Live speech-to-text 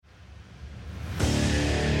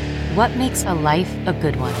What makes a life a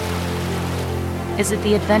good one? Is it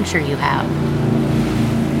the adventure you have?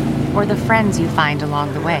 Or the friends you find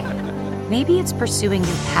along the way? Maybe it's pursuing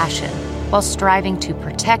your passion while striving to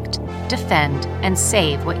protect, defend, and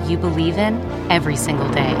save what you believe in every single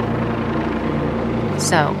day.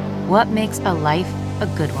 So, what makes a life a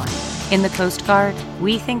good one? In the Coast Guard,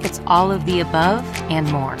 we think it's all of the above and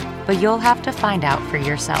more, but you'll have to find out for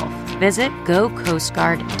yourself. Visit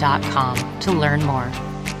gocoastguard.com to learn more.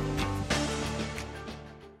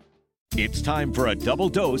 It's time for a double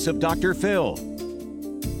dose of Dr. Phil.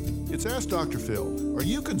 It's Ask Dr. Phil. Are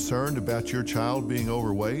you concerned about your child being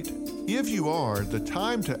overweight? If you are, the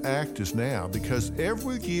time to act is now, because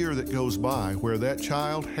every year that goes by where that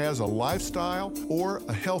child has a lifestyle or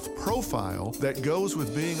a health profile that goes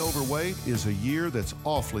with being overweight is a year that's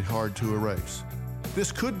awfully hard to erase.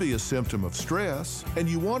 This could be a symptom of stress, and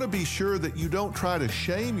you want to be sure that you don't try to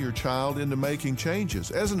shame your child into making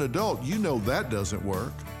changes. As an adult, you know that doesn't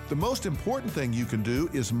work. The most important thing you can do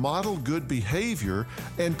is model good behavior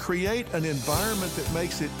and create an environment that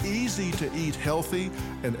makes it easy to eat healthy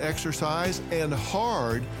and exercise and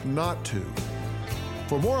hard not to.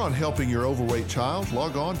 For more on helping your overweight child,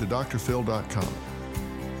 log on to drphil.com.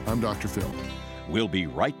 I'm Dr. Phil. We'll be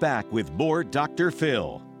right back with more Dr.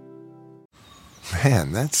 Phil.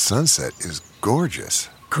 Man, that sunset is gorgeous.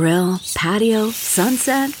 Grill, patio,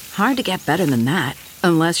 sunset. Hard to get better than that.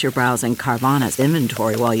 Unless you're browsing Carvana's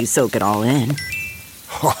inventory while you soak it all in.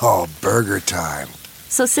 Oh, burger time.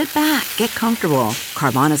 So sit back, get comfortable.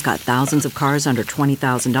 Carvana's got thousands of cars under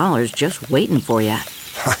 $20,000 just waiting for you.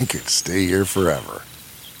 I could stay here forever.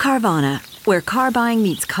 Carvana, where car buying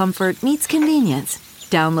meets comfort meets convenience.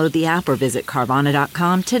 Download the app or visit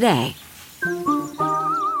Carvana.com today.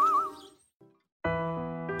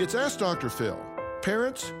 It's Ask Dr. Phil.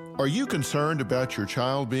 Parents, are you concerned about your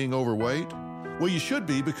child being overweight? Well, you should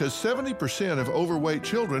be, because 70% of overweight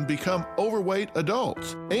children become overweight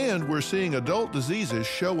adults. And we're seeing adult diseases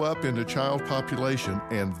show up in the child population,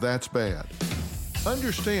 and that's bad.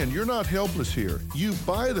 Understand, you're not helpless here. You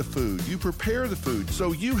buy the food, you prepare the food,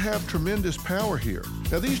 so you have tremendous power here.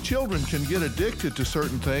 Now, these children can get addicted to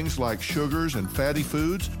certain things like sugars and fatty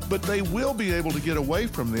foods, but they will be able to get away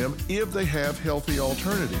from them if they have healthy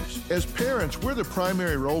alternatives. As parents, we're the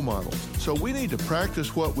primary role models, so we need to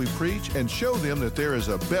practice what we preach and show them that there is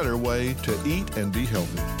a better way to eat and be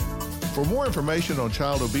healthy. For more information on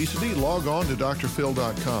child obesity, log on to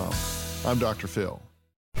drphil.com. I'm Dr. Phil.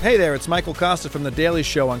 Hey there, it's Michael Costa from The Daily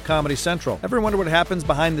Show on Comedy Central. Ever wonder what happens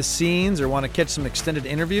behind the scenes or want to catch some extended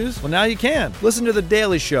interviews? Well, now you can. Listen to The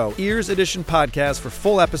Daily Show, Ears Edition podcast for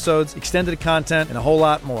full episodes, extended content, and a whole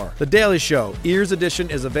lot more. The Daily Show, Ears Edition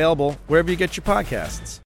is available wherever you get your podcasts.